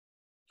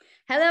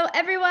Hello,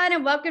 everyone,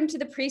 and welcome to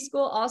the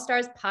Preschool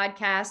All-Stars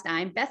podcast.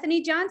 I'm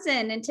Bethany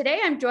Johnson, and today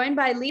I'm joined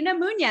by Lina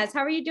Munoz. How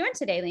are you doing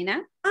today,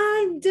 Lina?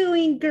 I'm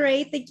doing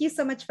great. Thank you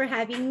so much for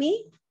having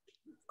me.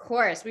 Of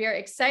course, we are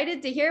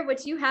excited to hear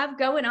what you have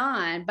going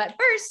on. But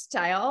first,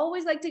 I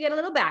always like to get a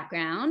little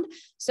background.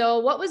 So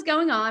what was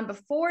going on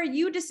before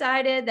you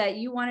decided that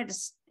you wanted to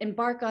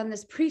embark on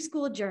this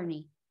preschool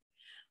journey?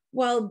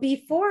 Well,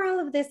 before all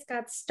of this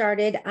got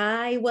started,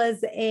 I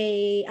was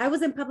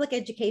in public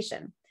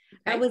education.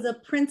 Okay. I was a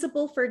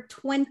principal for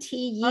 20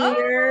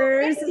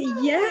 years.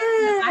 Oh,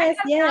 yes. I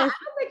don't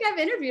think I've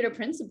interviewed a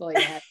principal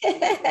yet.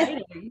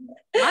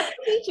 Lots of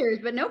teachers,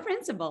 but no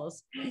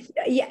principals.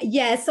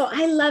 Yeah. So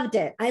I loved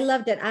it.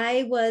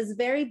 I was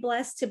very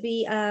blessed to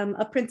be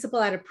a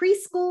principal at a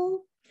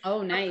preschool.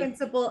 Oh, nice. A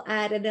principal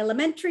at an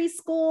elementary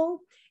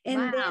school.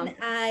 And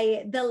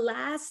then the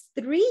last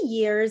 3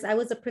 years, I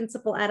was a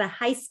principal at a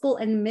high school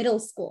and middle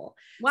school.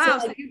 Wow.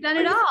 So you've done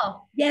it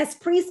all. Yes.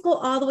 Preschool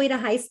all the way to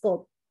high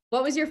school.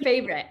 What was your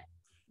favorite?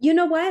 You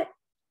know what?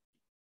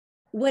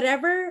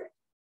 Whatever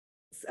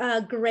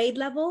grade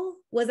level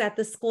was at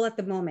the school at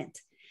the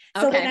moment.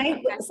 So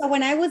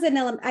when I was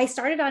I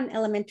started on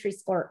elementary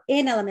school.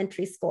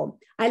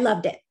 I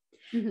loved it.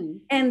 Mm-hmm.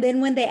 And then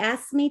when they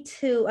asked me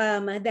to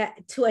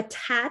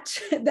attach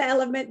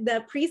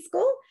the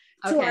preschool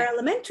to our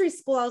elementary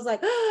school, I was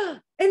like, oh,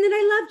 and then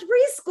I loved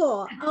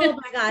preschool. Oh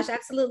my gosh,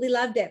 absolutely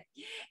loved it.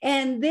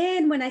 And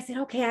then when I said,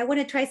 okay, I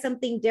want to try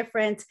something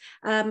different,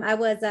 I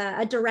was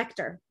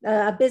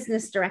a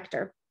business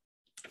director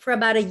for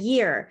about a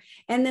year.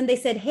 And then they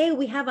said, hey,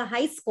 we have a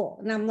high school.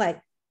 And I'm like,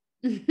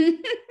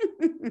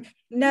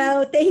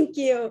 no, thank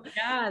you.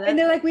 Yeah, and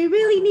they're like, we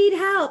really need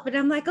help. And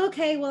I'm like,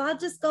 okay, well, I'll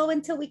just go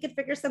until we can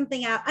figure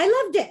something out. I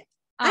loved it.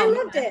 I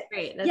loved it.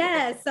 Great.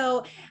 Yeah. Great.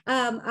 So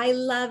I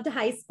loved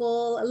high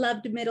school,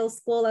 loved middle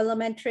school,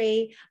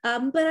 elementary,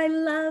 but I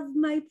love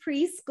my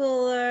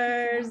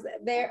preschoolers.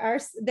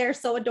 They're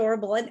so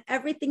adorable, and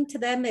everything to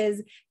them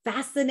is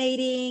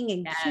fascinating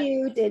and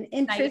cute and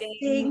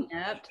interesting.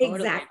 Yep, totally.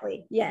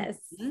 Exactly. Yes.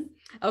 Mm-hmm.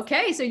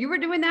 Okay. So you were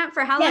doing that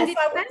for how long?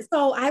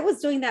 So I was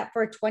doing that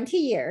for 20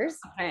 years.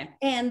 Okay.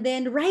 And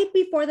then right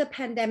before the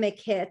pandemic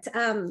hit,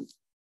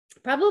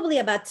 probably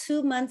about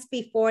 2 months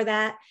before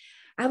that,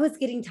 I was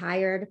getting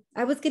tired.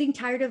 I was getting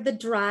tired of the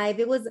drive.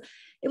 It was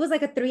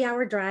like a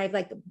 3-hour drive,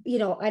 like,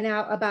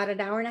 about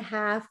an hour and a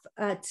half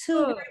to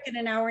work and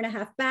an hour and a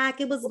half back.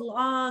 It was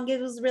long.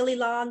 It was really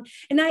long.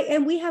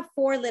 And we have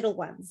 4 little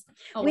ones.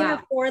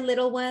 Have 4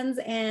 little ones,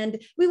 and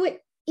we would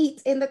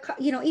eat in the car,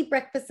 eat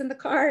breakfast in the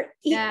car,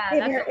 eat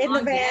dinner in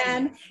the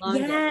van.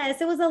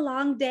 Yes, it was a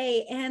long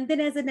day. And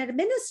then as an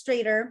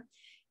administrator,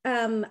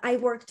 I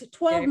worked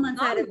 12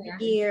 months out of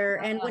the year,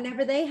 and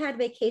whenever they had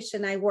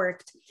vacation, I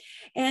worked.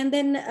 And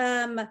then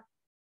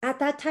at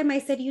that time I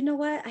said, you know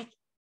what,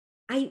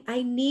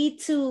 I need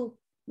to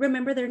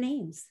remember their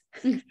names.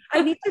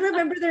 I need to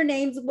remember their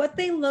names, what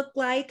they look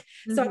like.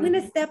 Mm-hmm. So I'm going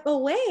to step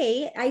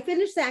away. I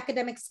finished the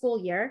academic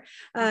school year.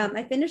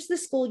 I finished the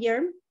school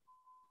year,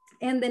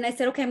 and then I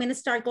said, okay, I'm going to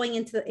start going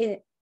into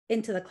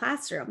the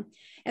classroom.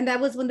 And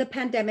that was when the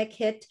pandemic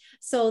hit.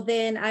 So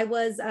then I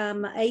was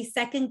a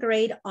 2nd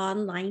grade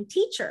online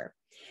teacher.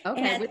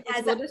 Okay. And with the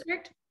school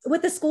district?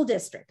 With the school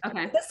district.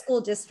 Okay. The school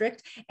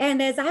district.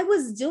 And as I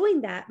was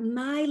doing that,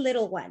 my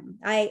little one,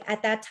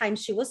 at that time,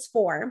 she was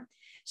 4.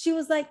 She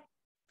was like,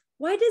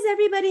 why does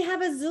everybody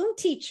have a Zoom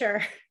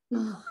teacher?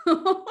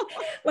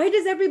 Why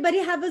does everybody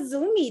have a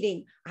Zoom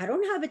meeting? I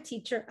don't have a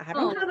teacher. I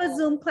don't have a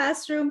Zoom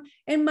classroom.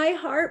 And my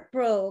heart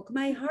broke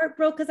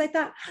because I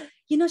thought,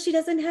 she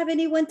doesn't have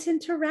anyone to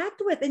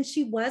interact with. And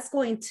she was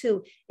going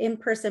to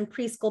in-person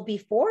preschool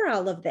before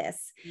all of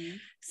this. Mm-hmm.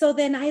 So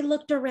then I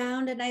looked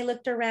around and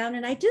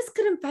I just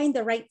couldn't find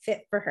the right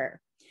fit for her.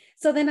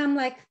 So then I'm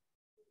like,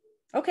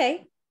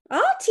 okay,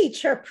 I'll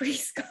teach her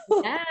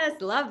preschool. Yes,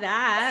 love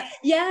that.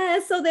 Yeah.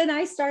 So then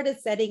I started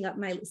setting up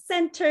my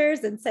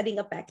centers and setting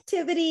up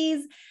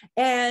activities,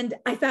 and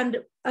I found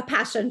a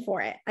passion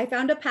for it.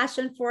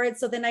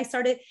 So then I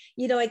started,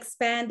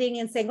 expanding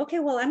and saying, okay,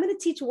 well, I'm going to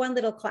teach one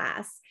little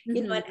class,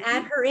 and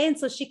add her in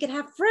so she could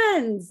have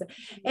friends.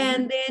 Mm-hmm.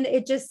 And then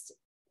it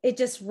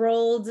just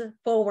rolled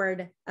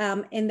forward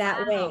in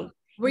that way.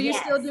 Were you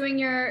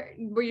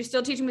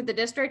still teaching with the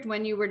district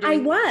when you were doing? I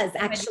was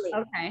actually.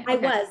 Okay. I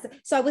was.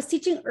 So I was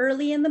teaching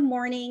early in the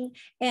morning,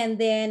 and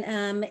then,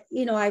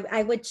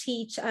 I would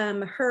teach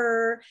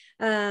her,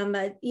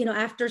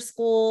 after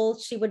school.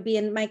 She would be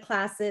in my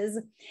classes.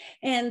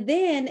 And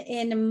then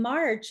in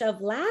March of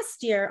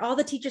last year, all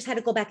the teachers had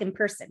to go back in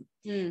person.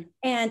 Mm.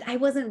 And I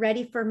wasn't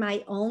ready for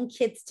my own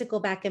kids to go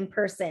back in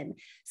person.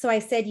 So I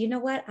said, you know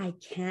what? I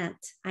can't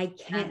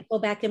go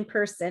back in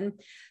person.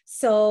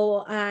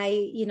 So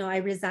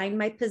I resigned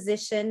my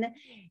position,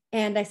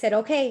 and I said,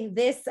 okay,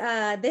 this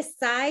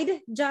side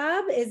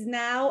job is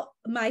now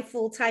my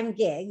full-time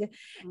gig.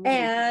 Mm.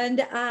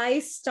 And I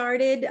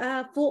started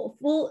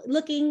full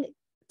looking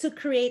to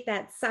create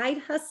that side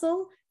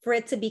hustle for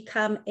it to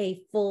become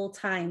a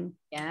full-time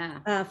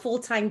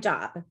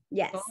job.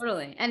 Yes.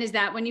 Totally. And is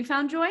that when you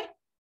found joy?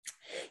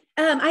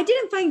 I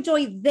didn't find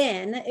joy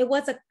then. It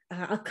was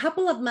a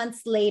couple of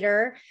months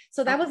later.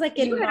 So that was like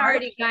in you had March.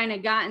 already kind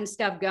of gotten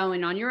stuff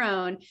going on your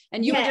own,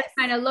 and you were just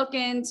kind of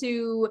looking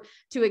to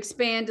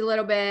expand a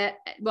little bit.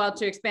 Well,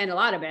 to expand a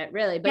lot of it,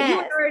 really. But you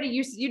had already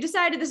you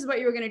decided this is what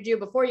you were going to do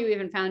before you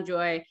even found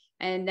joy,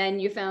 and then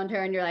you found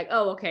her, and you're like,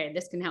 oh, okay,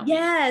 this can help.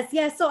 Yes.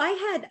 So I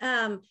had,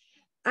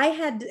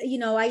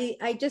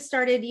 I just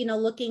started,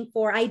 looking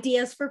for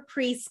ideas for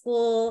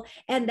preschool.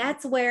 And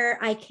that's where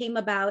I came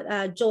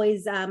about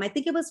Joy's, I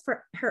think it was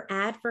for her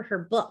ad for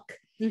her book.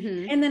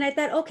 And then I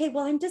thought, okay,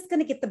 well, I'm just going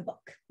to get the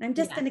book. I'm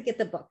just going to get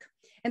the book.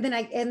 And then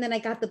I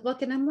got the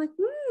book and I'm like,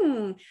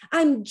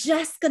 I'm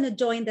just going to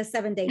join the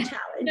 7-day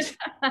challenge.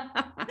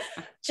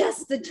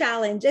 Just the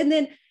challenge. And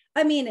then,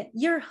 I mean,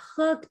 you're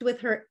hooked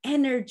with her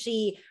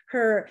energy,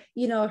 her,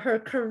 her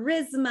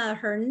charisma,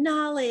 her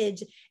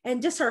knowledge,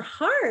 and just her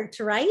heart,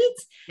 right?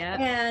 Yeah.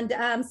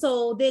 And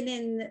so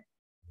then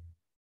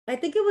I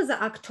think it was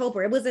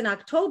October. It was in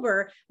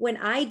October when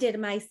I did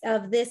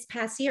this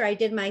past year, I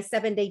did my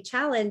 7-day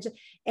challenge,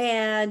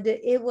 and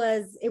it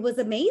was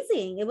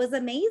amazing. It was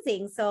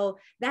amazing. So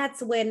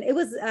that's when it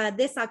was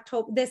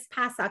this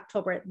past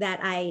October that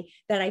I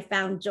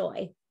found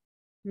joy.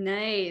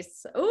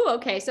 Nice. Oh,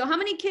 okay. So how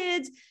many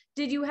kids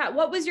did you have?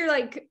 What was your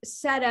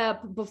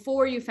setup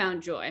before you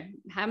found joy?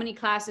 How many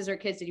classes or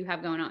kids did you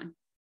have going on?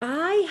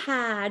 I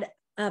had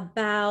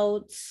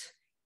about,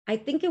 I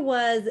think it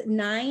was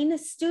 9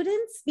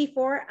 students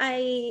before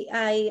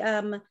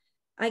I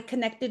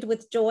connected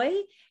with Joy.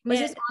 Was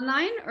this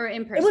online or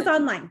in person? It was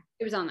online.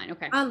 It was online.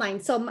 Okay. Online.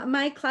 So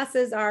my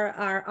classes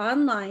are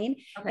online.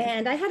 Okay.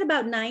 And I had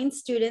about 9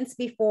 students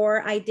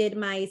before I did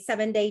my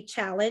 7-day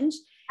challenge.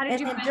 How did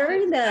you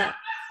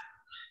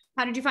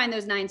find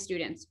those 9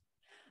 students?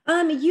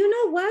 You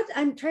know what?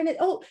 I'm trying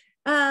to,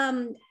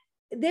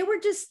 they were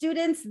just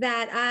students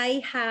that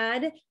I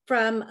had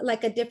from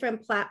like a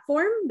different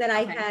platform that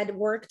I had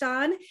worked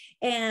on.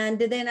 And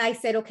then I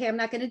said, okay, I'm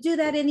not going to do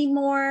that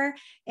anymore.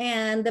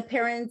 And the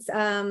parents,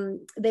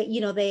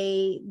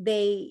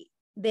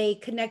 they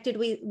connected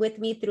with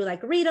me through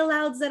like read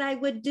alouds that I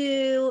would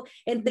do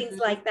and things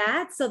like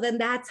that. So then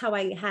that's how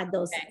I had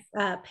those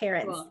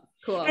parents.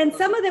 Cool. And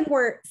some of them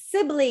were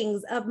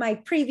siblings of my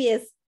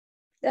previous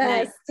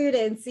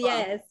students. Cool.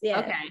 Yes.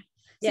 Okay.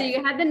 So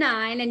you had the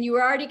 9 and you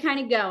were already kind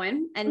of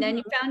going, and then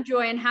you found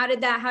joy. And how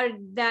did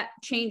that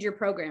change your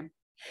program?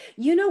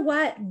 You know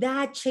what?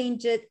 That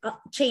changed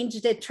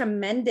it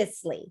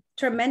tremendously,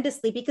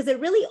 because it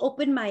really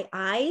opened my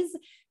eyes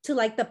to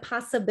like the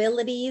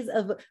possibilities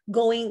of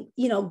going,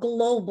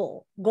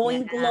 global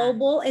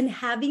and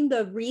having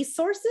the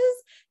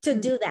resources to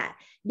do that.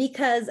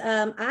 Because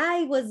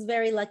I was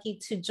very lucky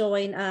to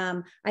join.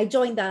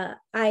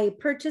 I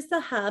purchased the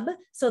hub,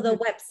 so the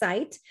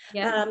website,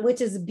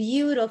 which is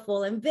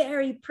beautiful and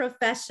very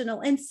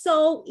professional and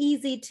so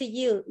easy to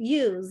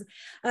use.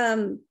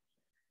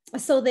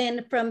 So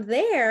then from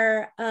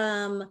there,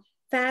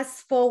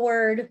 fast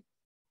forward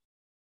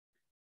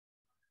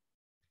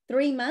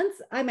 3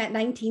 months, I'm at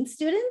 19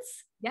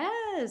 students.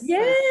 Yes.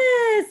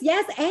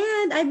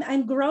 And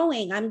I'm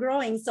growing.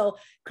 So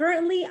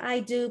currently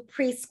I do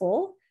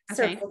preschool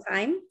circle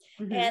time.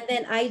 And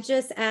then I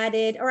just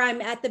added, or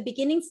I'm at the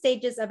beginning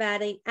stages of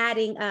adding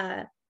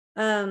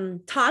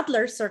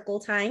toddler circle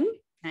time.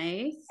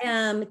 Nice.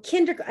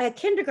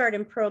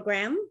 Kindergarten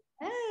program.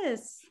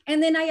 Yes.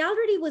 And then I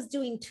already was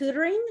doing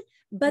tutoring,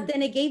 but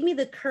then it gave me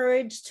the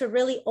courage to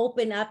really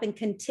open up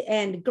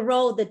and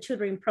grow the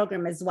tutoring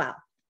program as well.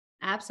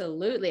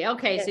 Absolutely.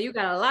 Okay. Yes. So you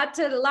got a lot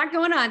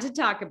going on to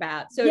talk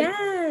about. So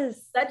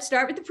let's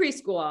start with the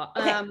preschool.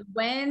 Okay.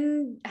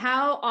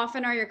 How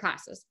often are your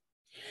classes?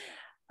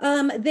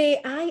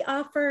 I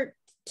offer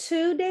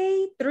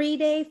 2-day,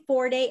 3-day,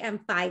 4-day, and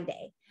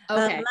 5-day.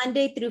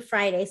 Monday through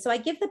Friday. So I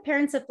give the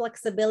parents a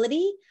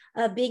flexibility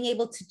of being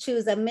able to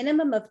choose a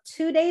minimum of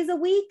 2 days a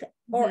week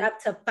or up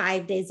to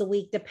 5 days a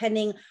week,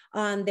 depending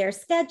on their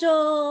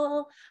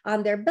schedule,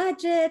 on their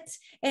budget.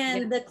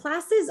 And the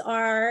classes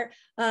are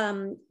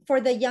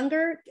for the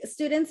younger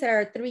students that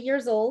are 3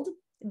 years old,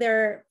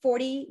 they're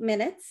 40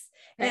 minutes.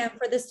 Okay. And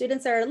for the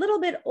students that are a little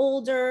bit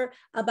older,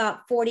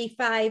 about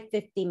 45,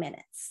 50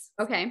 minutes.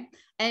 Okay.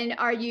 And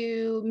are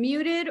you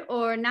muted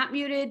or not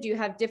muted? Do you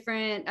have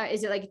different,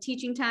 is it like a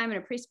teaching time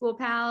and a preschool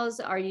pals?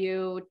 Are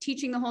you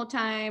teaching the whole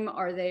time?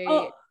 Are they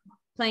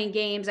playing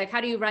games? Like, how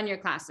do you run your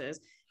classes?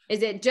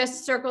 Is it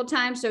just circle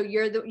time? So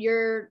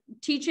you're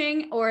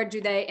teaching, or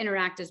do they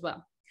interact as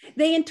well?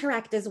 They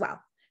interact as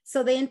well.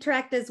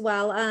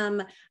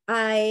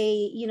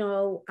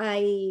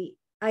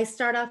 I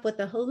start off with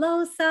a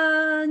hello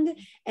song,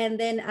 and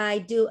then I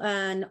do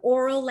an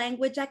oral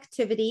language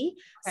activity.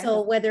 Okay.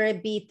 So whether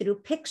it be through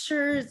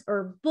pictures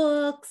or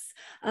books,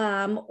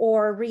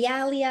 or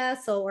realia,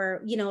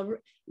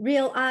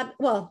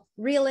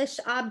 realish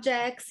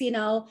objects,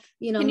 Can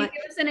you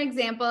give us an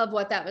example of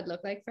what that would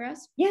look like for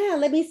us? Yeah,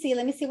 let me see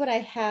what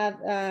I have.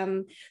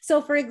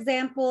 So for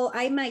example,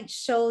 I might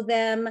show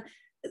them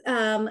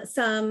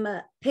some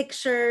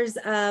pictures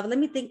of, let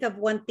me think of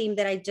one theme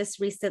that I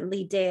just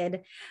recently did.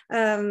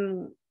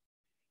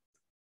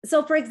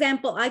 So for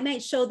example, I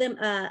might show them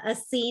a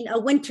scene, a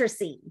winter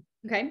scene.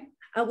 Okay.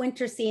 A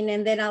winter scene.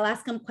 And then I'll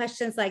ask them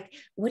questions like,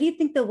 what do you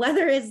think the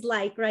weather is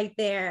like right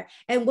there?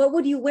 And what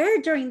would you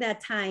wear during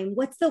that time?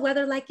 What's the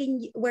weather like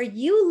in where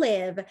you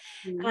live?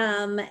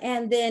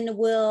 And then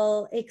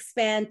we'll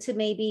expand to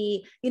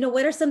maybe,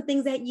 what are some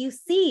things that you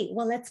see?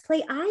 Well, let's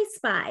play I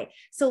Spy.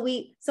 So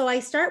I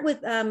start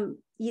with,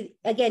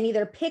 again,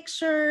 either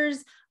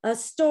pictures, a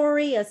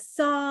story, a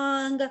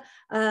song,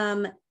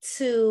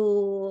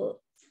 to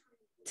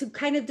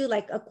kind of do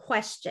like a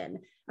question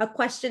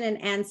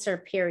and answer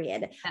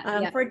period,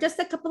 for just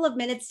a couple of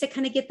minutes to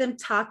kind of get them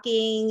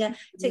talking,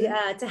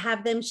 to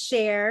have them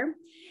share.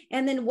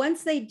 And then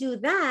once they do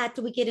that,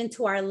 we get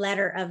into our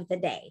letter of the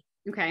day.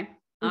 Okay.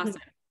 Awesome.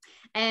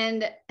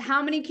 And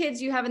how many kids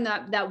do you have in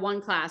that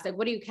one class? Like,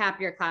 what do you cap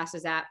your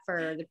classes at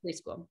for the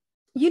preschool?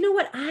 You know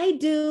what? I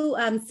do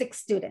 6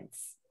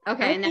 students.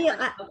 Okay. And that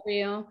works well for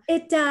you?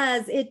 It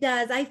does.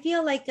 I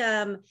feel like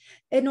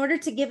in order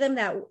to give them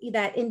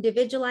that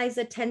individualized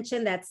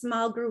attention, that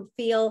small group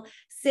feel,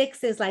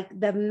 6 is like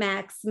the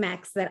max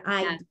that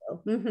I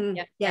do.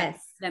 Yep.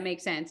 Yes. That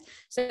makes sense.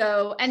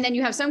 So, and then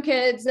you have some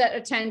kids that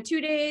attend 2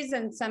 days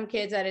and some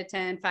kids that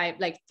attend 5,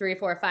 like 3,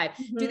 4, 5.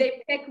 Do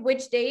they pick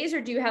which days,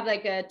 or do you have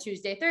like a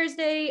Tuesday,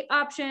 Thursday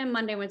option,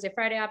 Monday, Wednesday,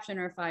 Friday option,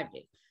 or 5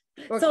 days?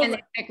 Or can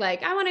they pick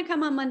like, I want to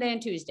come on Monday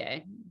and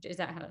Tuesday? Is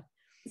that how?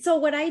 So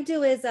what I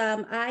do is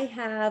I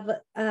have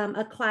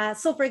a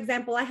class. So for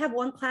example, I have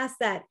one class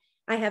that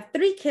I have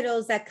 3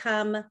 kiddos that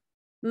come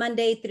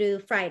Monday through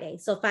Friday.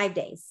 So 5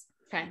 days.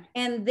 Okay.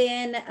 And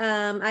then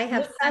I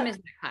have. What time is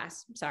the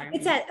class? Sorry.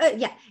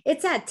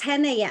 It's at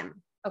 10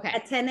 a.m. Okay.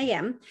 At 10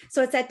 a.m.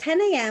 So it's at 10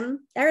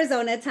 a.m.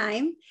 Arizona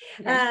time.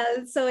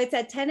 Okay. So it's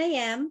at 10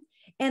 a.m.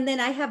 And then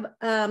I have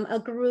a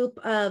group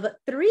of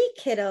 3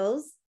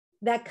 kiddos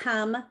that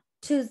come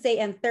Tuesday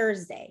and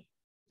Thursday.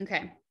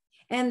 Okay.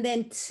 And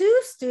then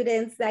 2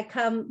 students that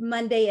come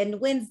Monday and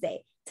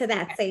Wednesday to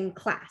that same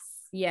class.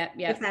 Yeah.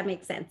 If that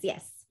makes sense.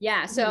 Yes.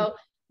 Yeah. So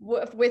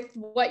with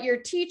what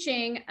you're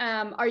teaching,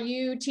 are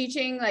you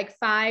teaching like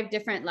 5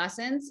 different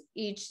lessons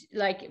each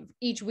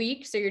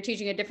week? So you're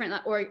teaching a different,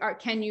 or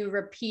can you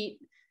repeat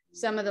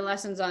some of the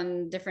lessons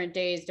on different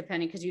days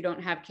depending, because you don't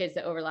have kids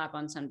that overlap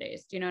on some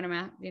days? Do you know what I'm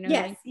at? Do you know?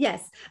 Yes.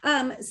 Yes.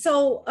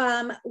 So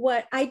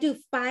what I do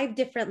 5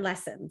 different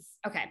lessons.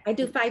 Okay. I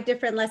do 5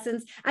 different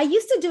lessons. I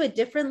used to do it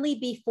differently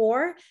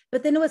before,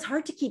 but then it was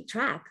hard to keep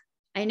track.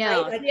 I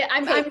know. Right? Yeah,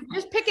 I'm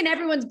just picking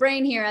everyone's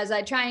brain here as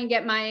I try and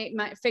get my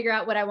figure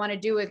out what I want to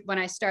do with when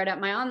I start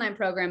up my online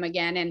program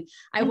again. And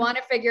I want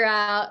to figure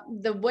out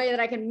the way that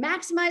I can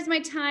maximize my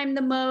time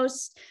the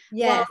most.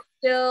 Yes. While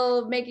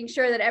still making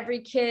sure that every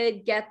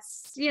kid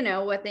gets,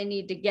 what they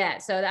need to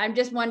get. So I'm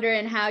just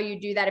wondering how you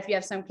do that if you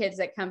have some kids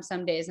that come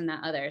some days and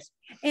not others.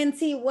 And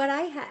see, what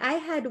I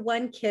had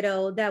one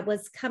kiddo that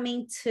was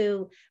coming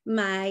to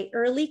my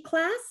early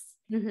class,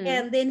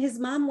 and then his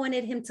mom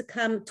wanted him to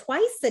come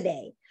twice a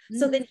day.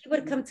 So then he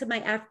would come to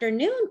my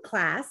afternoon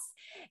class,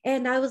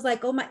 and I was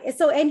like, oh my,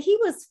 and he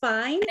was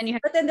fine.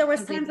 But then there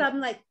was times I'm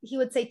like, he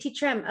would say,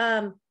 Teacher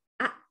M,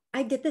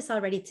 I did this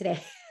already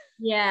today.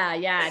 Yeah.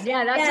 That's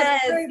what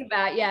I'm worried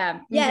about.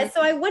 Yeah. Yeah.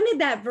 So I wanted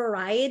that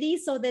variety.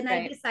 So then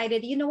I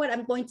decided, you know what,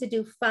 I'm going to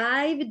do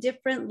 5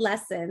 different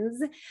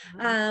lessons.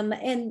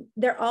 And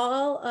they're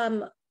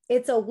all,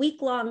 it's a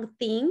week-long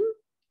theme.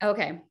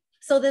 Okay.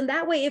 So then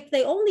that way, if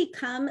they only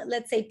come,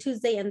 let's say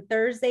Tuesday and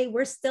Thursday,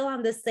 we're still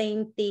on the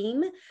same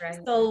theme.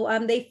 Right. So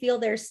they feel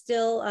they're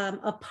still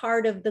a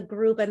part of the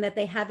group and that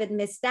they haven't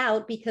missed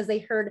out because they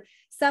heard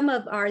some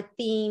of our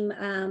theme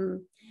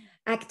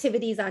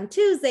activities on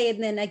Tuesday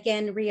and then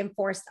again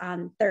reinforced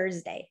on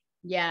Thursday.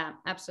 Yeah,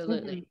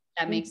 absolutely.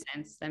 That makes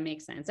sense.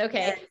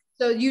 Okay. Yeah.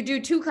 So you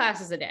do 2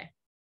 classes a day?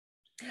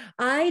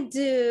 I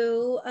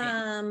do.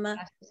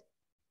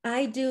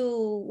 I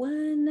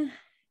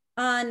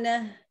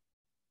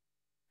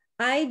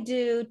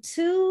do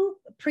 2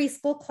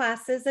 preschool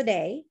classes a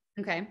day.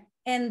 Okay.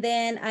 And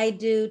then I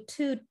do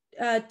two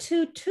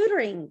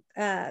tutoring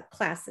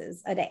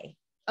classes a day.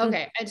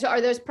 Okay. And so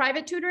are those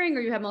private tutoring,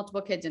 or you have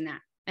multiple kids in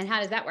that? And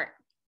how does that work?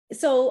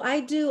 So I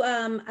do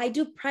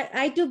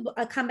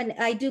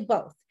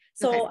both.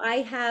 So I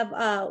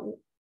have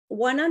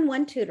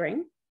one-on-one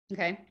tutoring.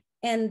 Okay.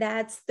 And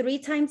that's 3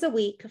 times a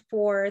week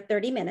for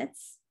 30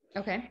 minutes.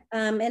 Okay.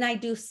 And I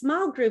do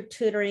small group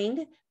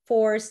tutoring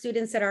for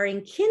students that are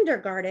in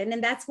kindergarten.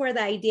 And that's where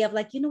the idea of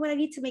like, you know what, I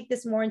need to make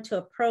this more into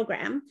a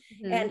program.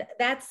 And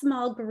that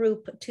small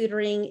group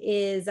tutoring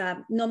is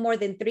no more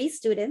than 3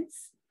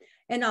 students.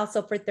 And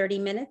also for 30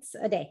 minutes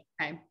a day.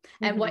 Okay.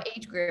 And what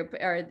age group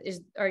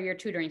are your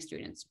tutoring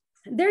students?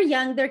 They're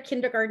young, they're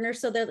kindergartners.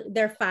 So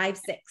they're 5,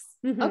 6.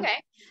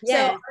 Okay.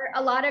 Yeah. So are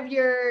a lot of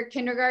your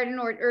kindergarten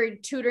or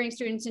tutoring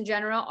students in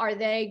general, are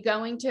they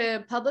going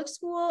to public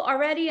school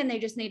already and they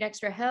just need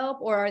extra help?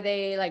 Or are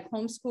they like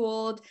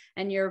homeschooled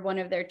and you're one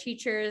of their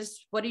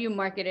teachers? What do you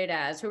market it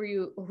as?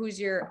 Who's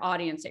your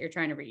audience that you're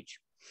trying to reach?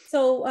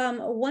 So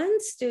one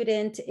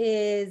student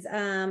is,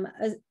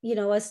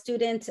 a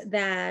student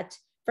that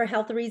for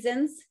health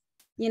reasons,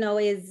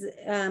 is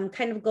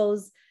kind of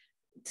goes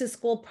to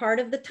school part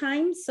of the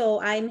time.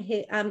 So I'm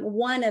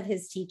one of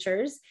his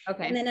teachers.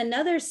 Okay. And then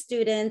another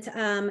student,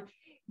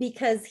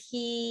 because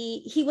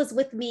he was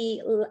with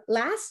me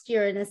last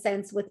year in a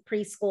sense with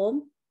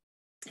preschool.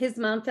 His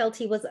mom felt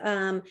he was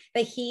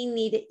that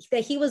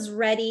he was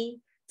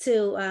ready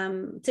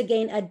to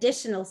gain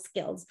additional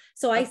skills.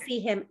 So I see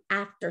him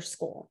after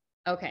school.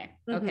 Okay.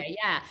 Okay.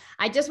 Yeah.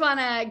 I just want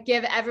to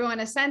give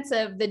everyone a sense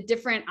of the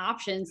different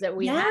options that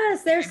we have.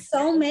 Yes, there's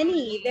so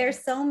many.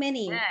 There's so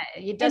many. Yeah,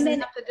 it doesn't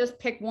have to just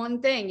pick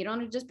one thing. You don't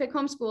have to just pick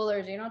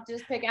homeschoolers. You don't have to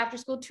just pick after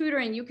school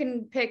tutoring. You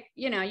can pick,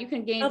 you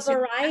can gain a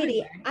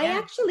variety. Yeah. I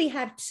actually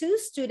have two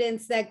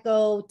students that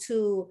go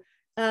to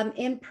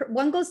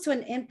one goes to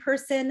an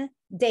in-person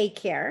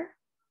daycare.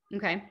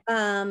 Okay.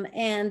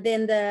 And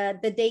then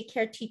the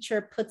daycare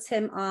teacher puts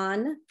him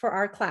on for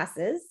our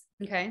classes.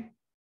 Okay.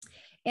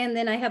 And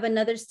then I have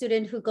another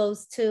student who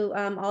goes to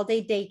all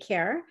day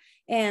daycare,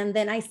 and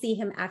then I see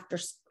him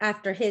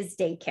after his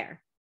daycare.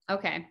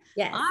 Okay.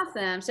 Yes.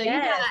 Awesome. So you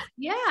got,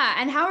 yeah.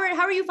 And how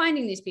are you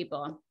finding these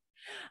people?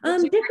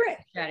 Different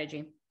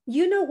strategy.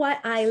 You know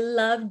what? I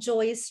love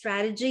Joy's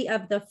strategy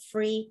of the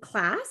free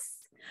class.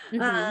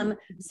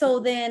 So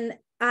then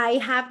I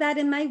have that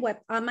on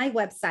my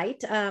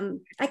website.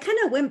 I kind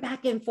of went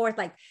back and forth,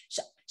 like,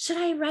 should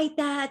I write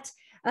that?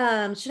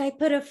 Should I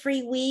put a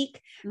free week?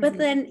 But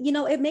then,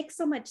 it makes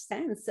so much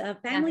sense.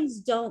 Families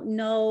don't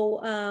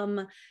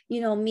know,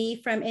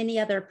 me from any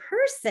other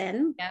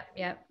person.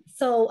 Yep.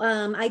 So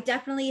I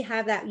definitely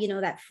have that,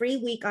 that free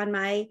week on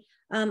my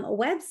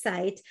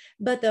website,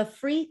 but the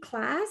free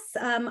class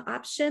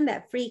option,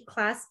 that free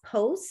class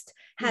post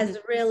has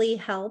really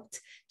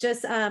helped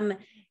just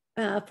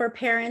for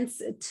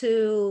parents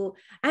to,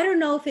 I don't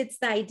know if it's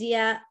the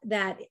idea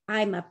that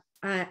I'm a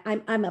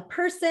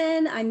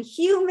person, I'm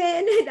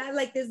human, not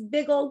like this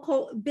big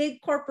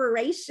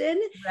corporation.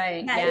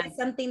 Right. That is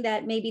something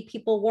that maybe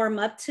people warm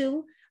up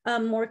to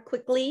more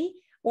quickly,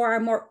 or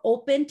are more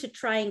open to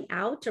trying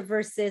out,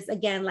 versus,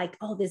 again, like,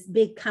 oh, this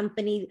big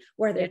company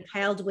where their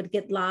child would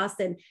get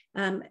lost and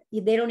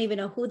they don't even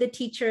know who the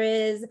teacher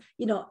is.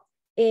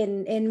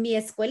 In mi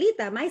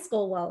escuelita, my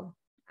school, well,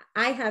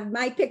 I have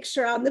my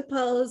picture on the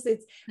post.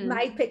 It's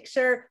my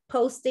picture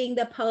posting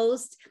the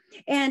post.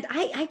 And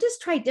I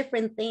just try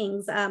different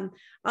things. I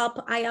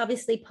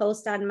obviously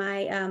post on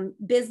my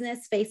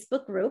business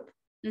Facebook group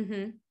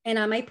and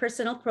on my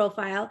personal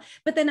profile.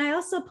 But then I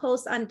also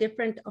post on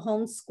different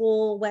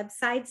homeschool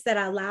websites that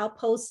allow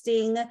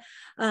posting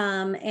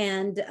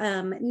and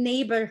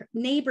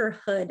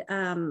neighborhood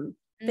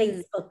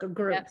Facebook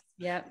groups.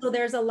 Yep. So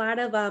there's a lot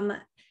of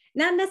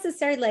not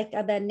necessarily like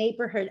the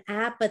neighborhood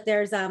app, but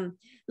there's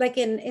like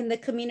in the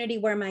community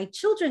where my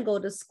children go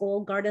to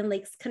school, Garden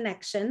Lakes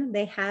Connection,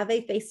 they have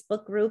a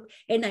Facebook group,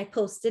 and I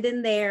posted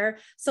in there.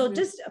 So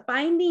just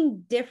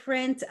finding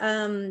different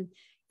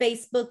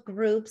Facebook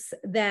groups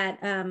that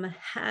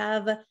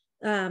have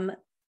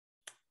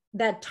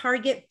that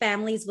target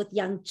families with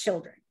young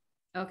children.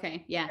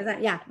 Okay.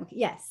 Yeah.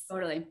 Yes.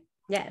 Totally.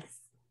 Yes.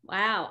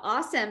 Wow.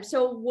 Awesome.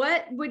 So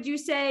what would you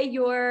say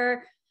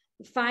your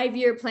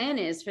 5-year plan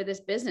is for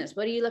this business?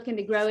 What are you looking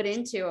to grow it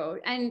into?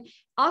 And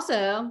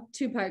also,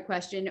 2-part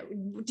question,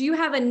 do you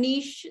have a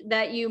niche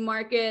that you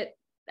market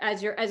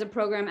as a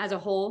program as a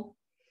whole?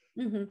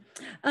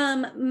 My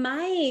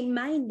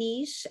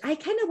niche, I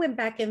kind of went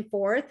back and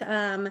forth,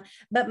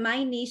 but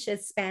my niche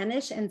is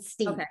Spanish and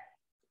STEAM.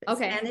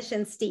 Okay. Spanish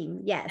and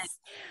STEAM. Yes.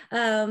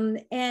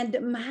 And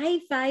my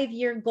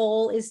 5-year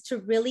goal is to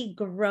really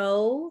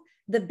grow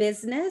the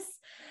business,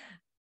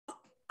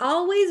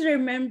 always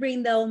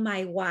remembering though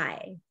my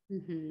why.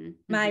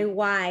 My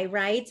why,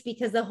 right?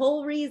 Because the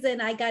whole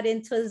reason I got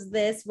into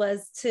this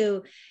was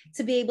to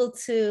be able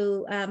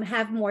to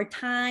have more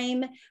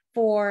time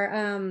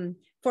for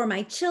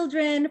my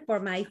children,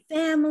 for my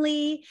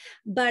family.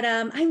 But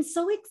I'm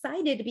so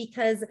excited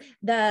because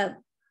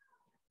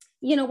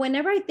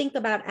whenever I think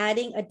about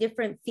adding a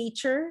different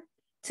feature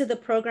to the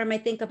program, I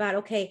think about,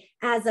 okay,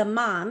 as a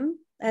mom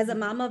of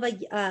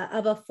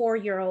a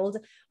 4-year-old,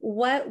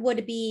 what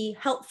would be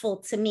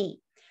helpful to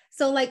me?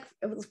 So like,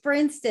 for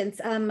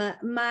instance,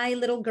 my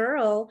little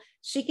girl,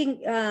 she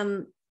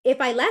can,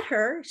 if I let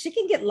her, she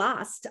can get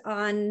lost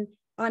on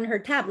her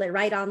tablet,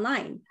 right,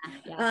 online.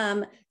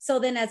 So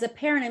then as a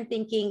parent, I'm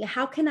thinking,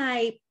 how can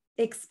I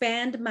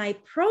expand my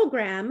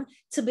program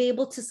to be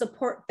able to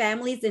support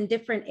families in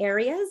different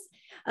areas?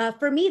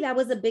 For me, that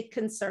was a big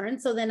concern.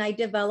 So then I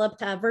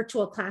developed a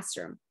virtual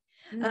classroom.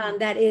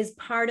 That is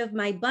part of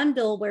my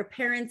bundle, where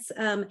parents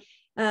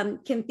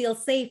can feel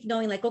safe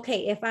knowing, like,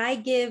 okay, if I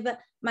give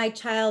my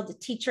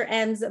child Teacher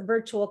M's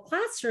virtual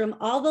classroom,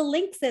 all the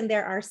links in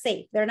there are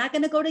safe. They're not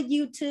going to go to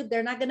YouTube.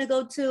 They're not going to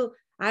go to,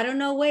 I don't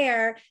know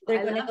where.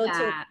 They're going to go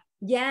to,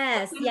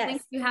 yes. What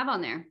things do you have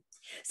on there?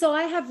 So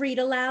I have read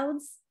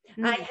alouds.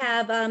 I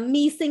have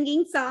me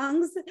singing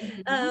songs.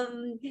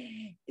 I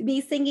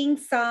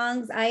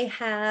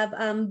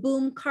have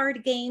boom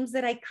card games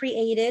that I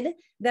created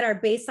that are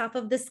based off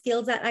of the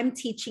skills that I'm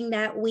teaching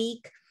that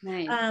week.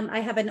 Nice. I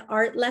have an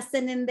art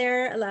lesson in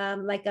there,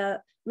 like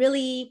a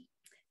really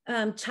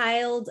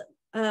child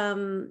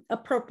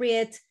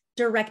appropriate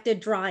directed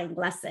drawing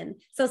lesson.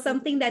 So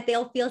something that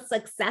they'll feel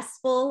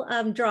successful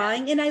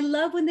drawing. And I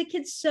love when the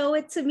kids show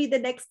it to me the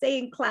next day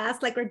in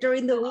class, like or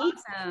during the week.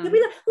 Awesome. They'll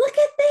be like, look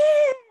at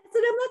this.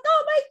 And I'm like,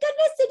 oh my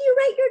goodness, did you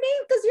write your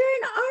name? Because you're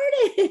an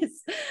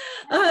artist.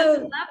 I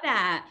love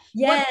that.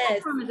 Yes. What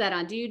platform is that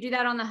on? Do you do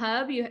that on the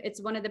hub? It's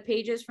one of the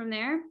pages from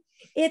there?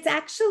 It's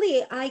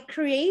actually, I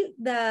create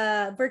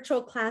the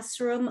virtual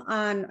classroom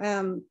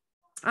on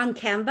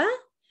Canva.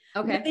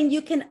 Okay. But then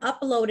you can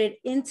upload it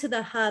into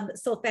the hub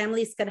so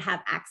families could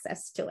have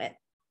access to it.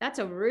 That's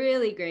a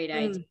really great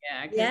idea.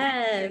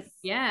 Yes.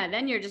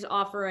 Then you're just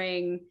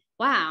offering,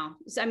 wow.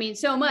 So, I mean,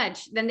 so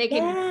much. Then they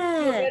can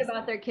feel good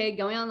about their kid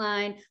going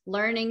online,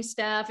 learning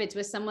stuff. It's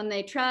with someone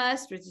they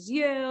trust, which is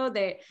you.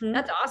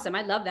 That's awesome.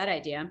 I love that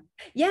idea.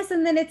 Yes.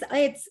 And then it's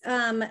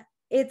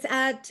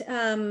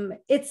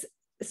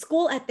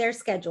school at their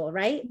schedule,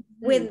 right?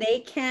 When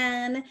they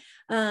can,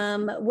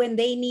 when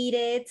they need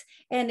it.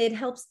 And it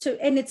helps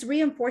and it's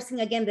reinforcing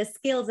again, the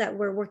skills that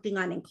we're working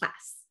on in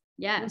class.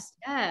 Yes.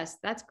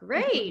 That's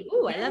great.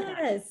 Ooh, I love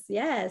that.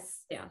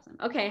 Yes. Awesome.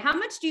 Okay. How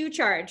much do you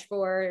charge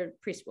for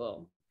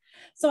preschool?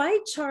 So I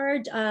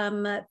charge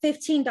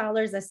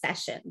 $15 a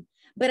session,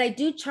 but I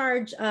do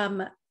charge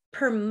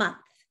per month.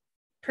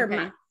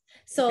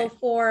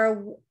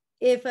 So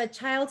if a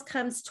child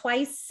comes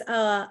twice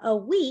a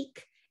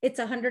week, it's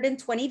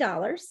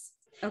 $120.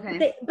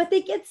 Okay. But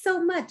they get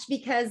so much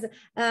because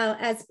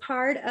as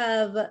part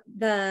of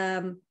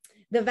the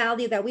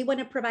value that we want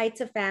to provide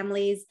to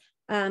families,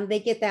 they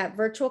get that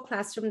virtual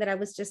classroom that I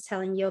was just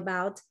telling you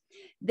about.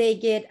 They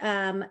get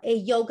a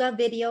yoga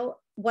video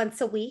once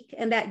a week,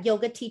 and that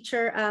yoga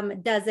teacher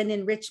does an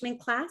enrichment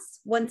class,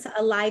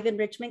 a live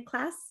enrichment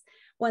class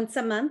once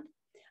a month.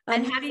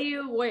 And how do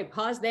you,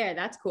 pause there.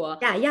 That's cool.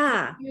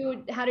 Yeah.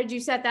 How did you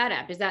set that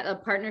up? Is that a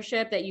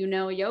partnership that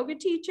a yoga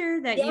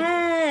teacher that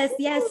Yes.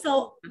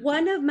 So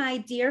one of my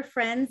dear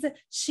friends,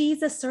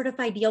 she's a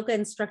certified yoga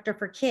instructor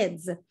for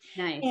kids.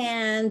 Nice.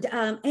 And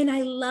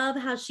I love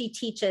how she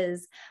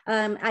teaches.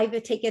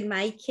 I've taken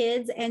my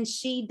kids and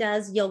she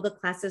does yoga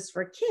classes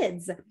for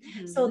kids.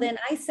 Mm-hmm. So then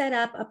I set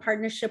up a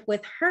partnership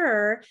with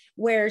her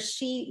where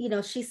she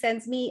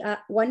sends me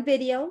one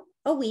video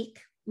a week.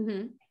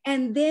 Mm-hmm.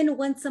 And then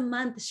once a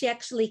month, she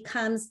actually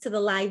comes to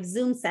the live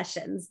Zoom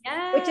sessions,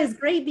 which is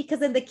great because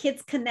then the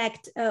kids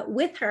connect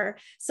with her.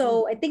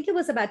 So I think it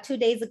was about 2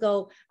 days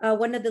ago,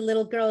 one of the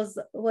little girls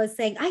was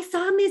saying, I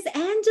saw Miss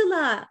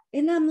Angela.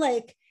 And I'm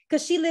like,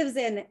 because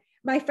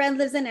my friend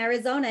lives in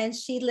Arizona and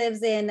she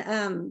lives in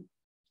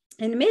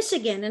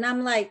Michigan. And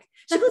I'm like,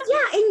 she goes,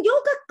 yeah, in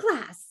yoga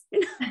class.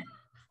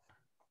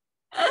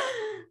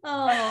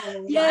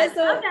 Oh yes,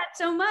 I love that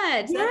so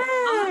much.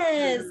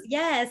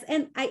 Yes.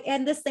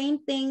 And the same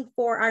thing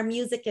for our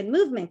music and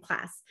movement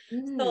class.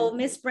 So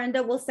Miss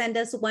Brenda will send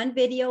us one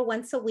video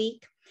once a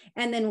week,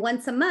 and then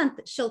once a month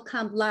she'll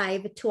come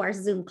live to our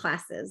Zoom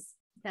classes.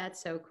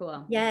 That's so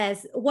cool.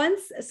 Yes.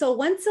 Once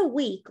a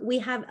week we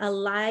have a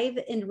live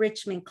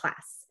enrichment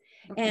class.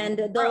 Okay. And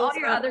those are all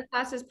your other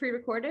classes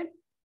pre-recorded?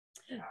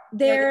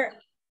 They're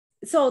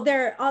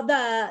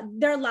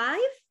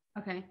live.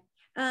 Okay.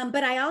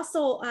 But I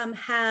also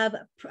have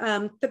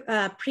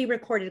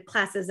pre-recorded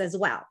classes as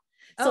well.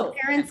 So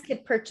parents can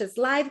purchase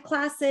live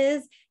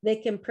classes, they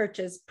can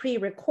purchase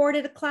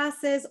pre-recorded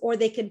classes, or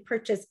they can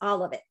purchase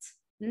all of it.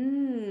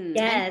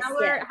 Yes.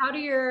 How do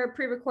your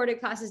pre-recorded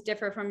classes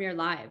differ from your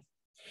live?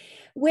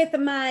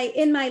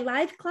 In my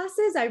live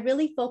classes, I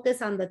really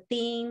focus on the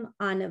theme,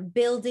 on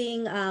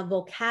building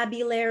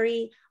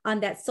vocabulary, on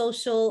that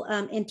social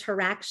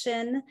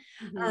interaction,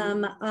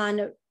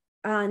 on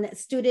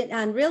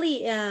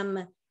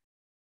really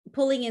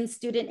pulling in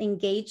student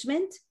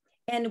engagement.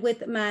 And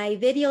with my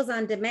videos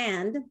on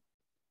demand,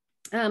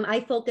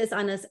 I focus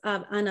on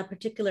a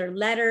particular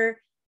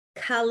letter,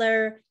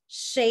 color,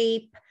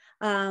 shape,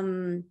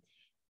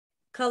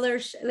 color,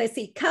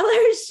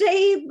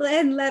 shape,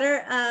 and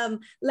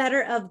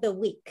letter of the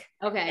week.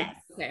 Okay. Yes.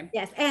 Okay.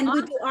 Yes. And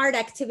we do art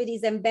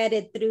activities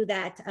embedded through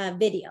that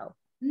video.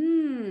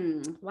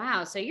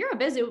 Wow. So you're a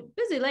busy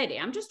lady.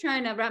 I'm just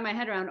trying to wrap my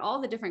head around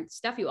all the different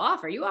stuff you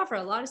offer. You offer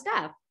a lot of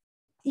stuff.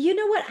 You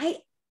know what?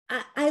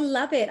 I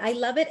love it.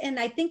 And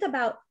I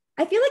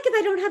feel like if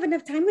I don't have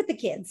enough time with the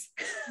kids.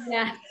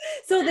 Yeah.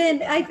 So then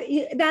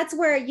that's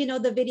where,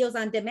 the videos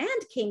on demand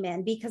came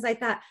in, because I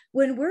thought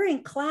when we're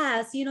in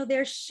class,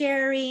 they're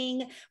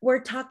sharing,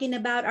 we're talking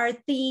about our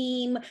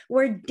theme,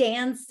 we're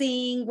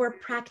dancing, we're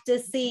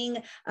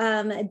practicing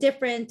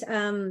different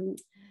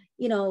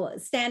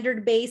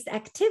standard-based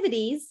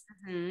activities.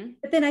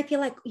 But then I feel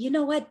like, you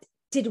know what?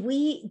 Did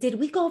we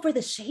go over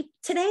the shape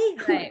today?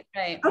 Right.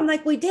 I'm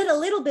like, we did a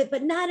little bit,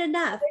 but not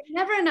enough. There's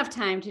never enough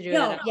time to do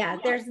it. Yeah,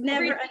 there's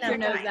never enough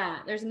time. Knows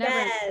that. There's never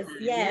enough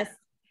time.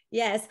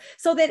 Yes.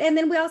 So that, and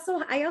then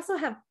I also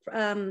have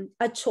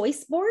a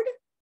choice board.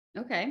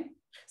 Okay.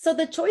 So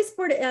the choice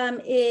board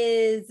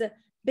is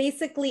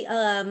basically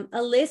a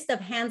list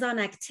of hands-on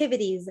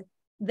activities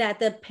that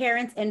the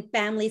parents and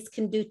families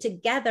can do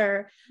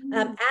together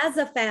as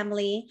a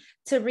family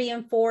to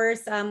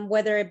reinforce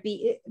whether it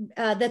be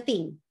the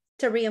theme,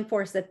 to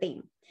reinforce the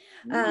theme.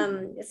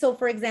 So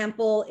for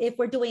example, if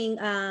we're doing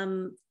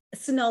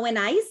snow and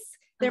ice,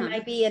 there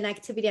might be an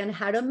activity on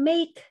how to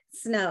make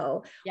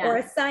snow or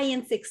a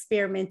science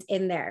experiment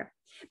in there.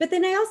 But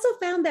then I also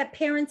found that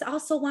parents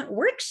also want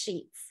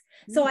worksheets.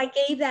 So I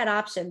gave that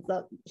option.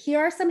 Look, here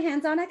are some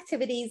hands-on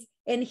activities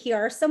and here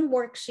are some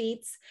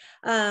worksheets.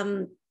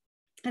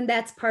 And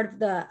that's part of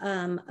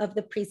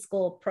the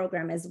preschool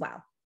program as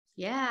well.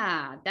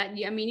 Yeah,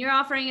 I mean, you're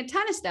offering a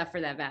ton of stuff for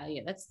that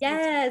value. That's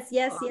yes.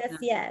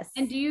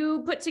 And do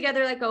you put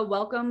together like a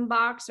welcome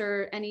box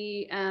or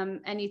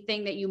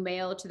anything that you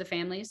mail to the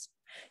families?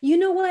 You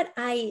know what?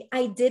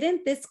 I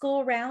didn't this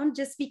go around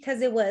just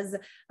because it was,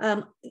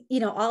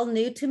 all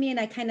new to me. And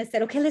I kind of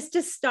said, okay, let's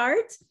just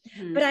start.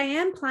 But I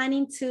am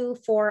planning to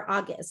for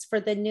August for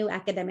the new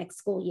academic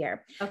school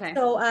year. Okay.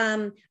 So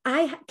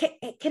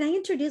can I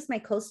introduce my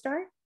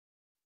co-star?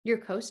 Your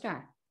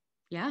co-star.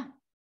 Yeah.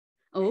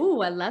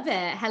 Oh, I love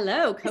it.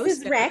 Hello, co-star. This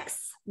is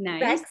Rex.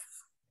 Nice. Rex.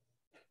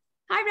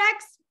 Hi,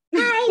 Rex.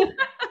 Hi.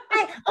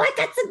 Hi. Oh, I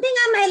got something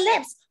on my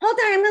lips. Hold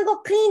on, I'm gonna go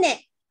clean it.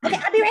 Okay,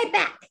 I'll be right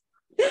back.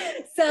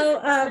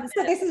 So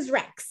this is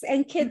Rex,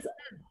 and kids,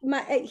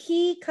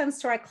 he comes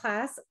to our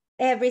class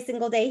every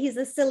single day. He's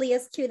the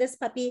silliest, cutest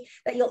puppy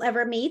that you'll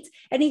ever meet,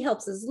 and he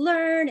helps us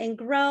learn and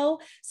grow.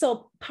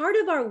 So part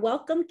of our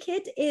welcome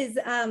kit is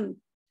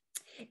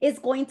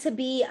going to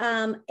be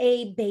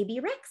a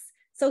baby Rex.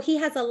 So he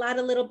has a lot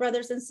of little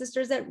brothers and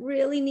sisters that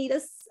really need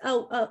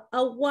a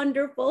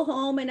wonderful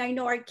home. And I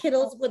know our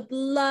kiddos would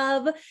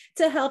love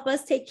to help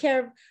us take care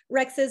of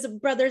Rex's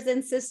brothers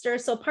and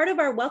sisters. So part of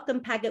our welcome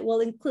packet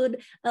will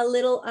include a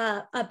little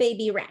a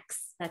baby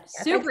Rex.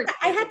 That's super.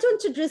 I had to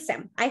introduce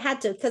him. I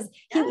had to, because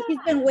he's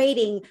been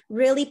waiting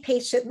really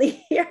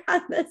patiently here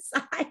on the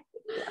side.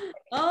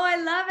 Oh, I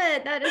love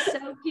it. That is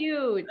so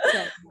cute.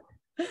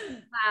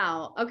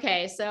 Wow.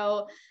 Okay.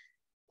 So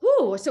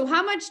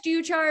how much do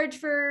you charge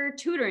for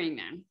tutoring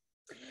then?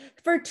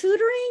 For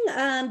tutoring,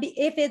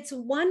 if it's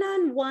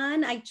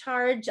one-on-one, I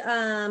charge,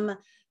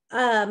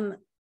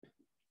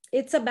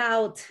 it's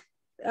about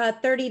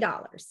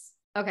 $30.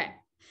 Okay.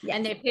 Yes.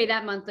 And they pay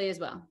that monthly as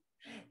well?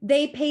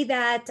 They pay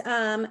that.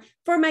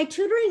 For my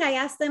tutoring, I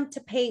ask them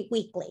to pay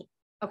weekly.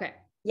 Okay.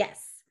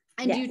 Yes.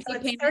 And do you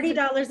take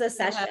 $30 a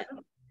session.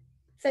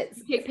 So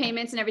you take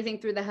payments and everything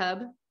through the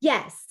hub?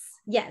 Yes.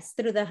 Yes.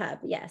 Through the hub.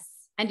 Yes.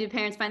 And do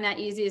parents find that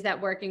easy? Is that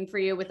working for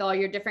you with all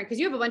your different, because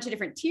you have a bunch of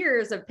different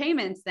tiers of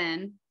payments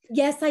then?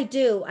 Yes, I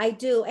do.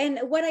 And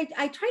what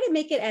I try to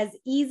make it as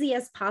easy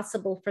as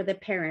possible for the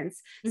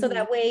parents. So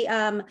that way,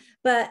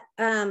 but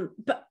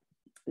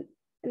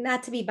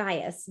not to be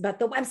biased, but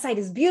the website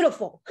is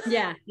beautiful.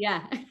 Yeah.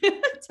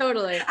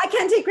 Totally. I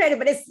can't take credit,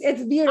 but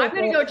it's beautiful. I'm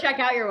going to go check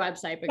out your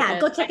website. Yeah,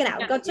 go check it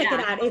out. Go check it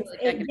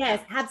out.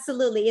 Yes,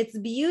 absolutely. It's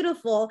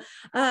beautiful.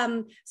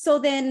 So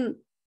then,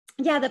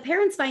 yeah, the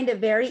parents find it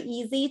very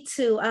easy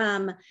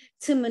to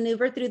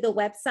maneuver through the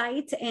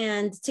website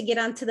and to get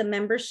onto the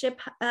membership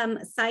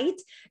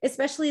site,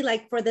 especially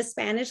like for the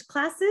Spanish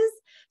classes.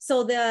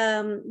 So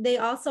they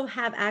also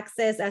have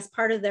access as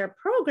part of their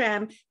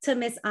program to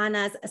Miss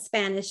Ana's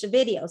Spanish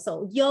video.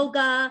 So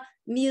yoga,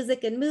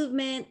 music and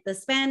movement, the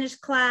Spanish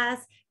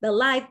class, the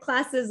live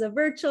classes, the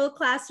virtual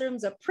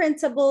classrooms, the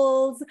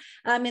printables,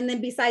 and then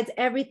besides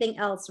everything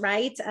else,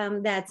 right,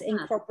 that's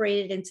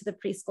incorporated into the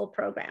preschool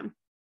program.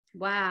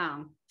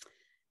 Wow.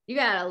 You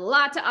got a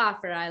lot to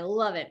offer. I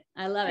love it.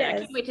 Yes. I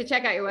can't wait to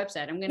check out your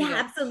website. I'm going to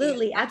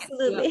absolutely.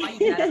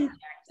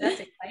 That's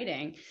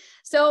exciting.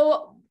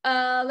 So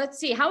let's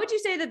see. How would you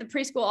say that the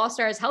Preschool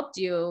All-Stars helped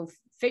you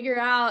figure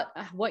out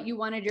what you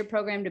wanted your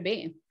program to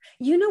be?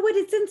 You know what?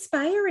 It's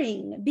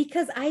inspiring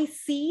because I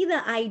see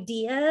the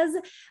ideas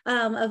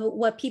of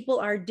what people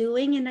are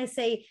doing. And I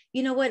say,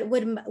 you know what,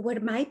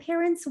 would my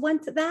parents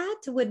want that?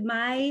 Would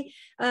my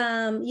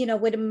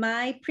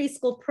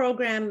preschool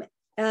program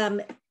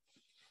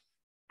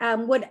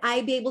would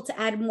I be able to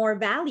add more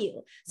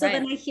value? So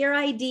then I hear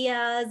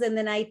ideas and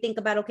then I think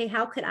about, okay,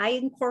 how could I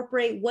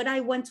incorporate what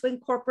I want to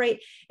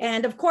incorporate?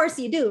 And of course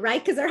you do,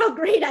 right? Because they're all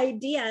great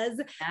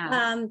ideas.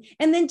 Yeah.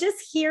 And then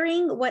just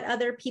hearing what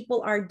other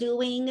people are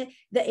doing,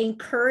 the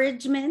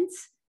encouragement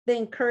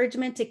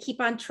to keep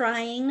on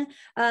trying.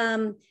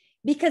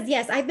 Because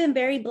yes, I've been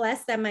very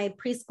blessed that my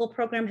preschool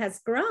program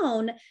has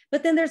grown,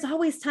 but then there's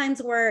always times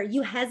where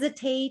you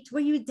hesitate,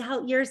 where you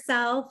doubt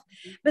yourself,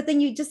 but then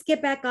you just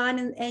get back on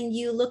and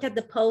you look at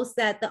the post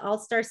that the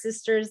All-Star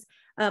Sisters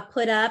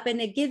put up,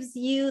 and it gives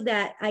you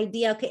that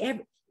idea,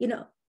 okay,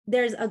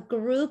 there's a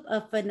group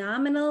of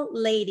phenomenal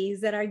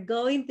ladies that are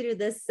going through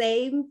the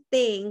same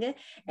thing,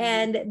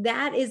 and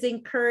that is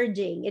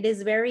encouraging. It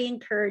is very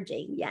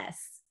encouraging, yes.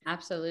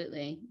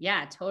 Absolutely.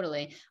 Yeah,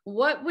 totally.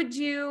 What would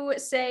you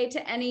say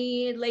to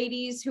any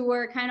ladies who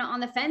are kind of on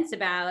the fence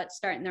about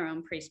starting their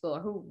own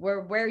preschool, who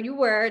were where you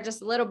were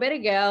just a little bit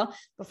ago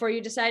before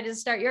you decided to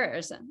start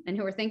yours, and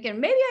who were thinking,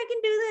 maybe I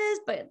can do this,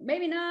 but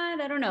maybe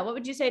not? I don't know. What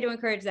would you say to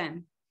encourage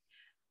them?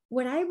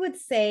 What I would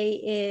say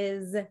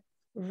is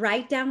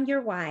write down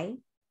your why,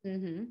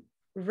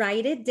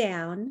 write it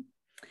down,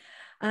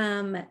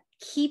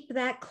 keep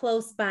that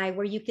close by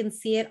where you can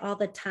see it all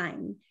the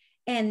time,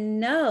 and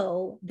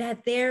know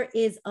that there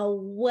is a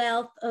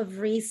wealth of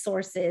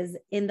resources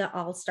in the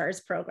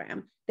All-Stars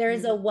program. There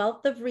is a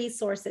wealth of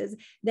resources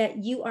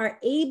that you are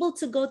able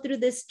to go through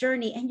this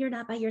journey, and you're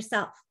not by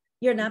yourself.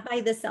 You're not by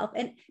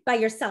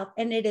yourself,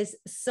 and it is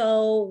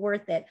so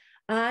worth it.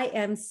 I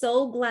am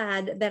so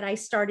glad that I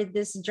started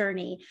this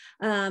journey.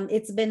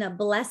 It's been a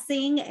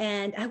blessing,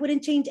 and I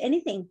wouldn't change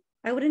anything.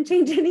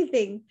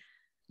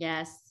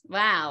 Yes.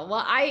 Wow.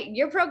 Well,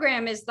 your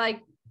program is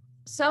like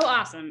so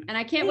awesome. And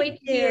I can't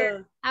wait to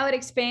hear how it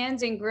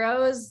expands and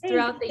grows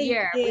throughout the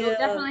year. We will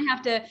definitely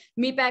have to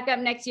meet back up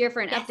next year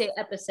for an update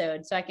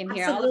episode so I can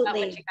hear all about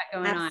what you got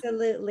going on.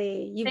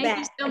 Absolutely. Thank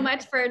you so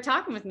much for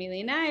talking with me,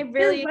 Lina.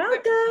 You're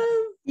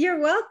welcome.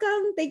 You're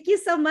welcome. Thank you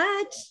so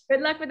much.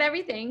 Good luck with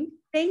everything.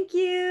 Thank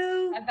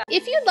you. Bye-bye.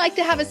 If you'd like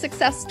to have a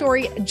success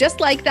story just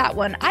like that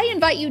one, I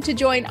invite you to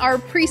join our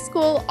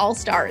Preschool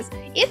All-Stars.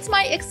 It's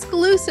my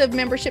exclusive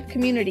membership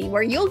community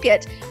where you'll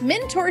get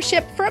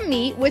mentorship from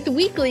me with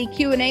weekly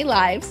Q&A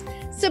lives,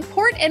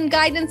 support and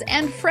guidance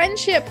and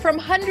friendship from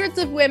hundreds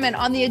of women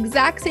on the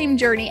exact same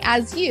journey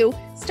as you,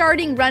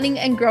 starting, running,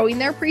 and growing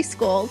their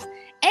preschools,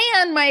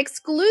 and my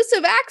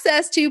exclusive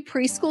access to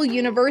Preschool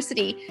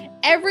University,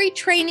 every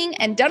training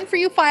and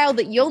done-for-you file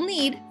that you'll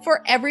need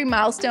for every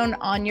milestone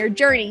on your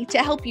journey to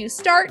help you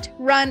start,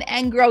 run,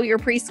 and grow your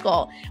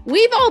preschool.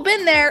 We've all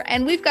been there,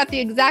 and we've got the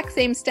exact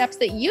same steps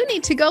that you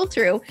need to go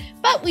through,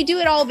 but we do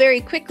it all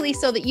very quickly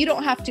so that you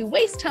don't have to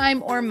waste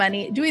time or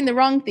money doing the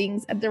wrong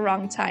things at the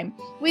wrong time.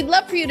 We'd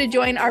love for you to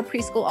join our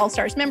Preschool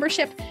All-Stars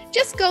membership.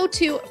 Just go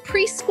to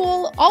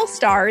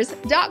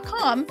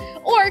preschoolallstars.com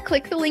or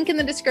click the link in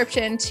the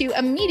description to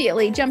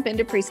immediately jump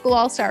into Preschool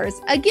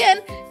All-Stars. Again,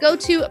 go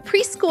to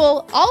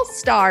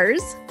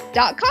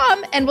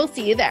preschoolallstars.com and we'll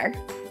see you there.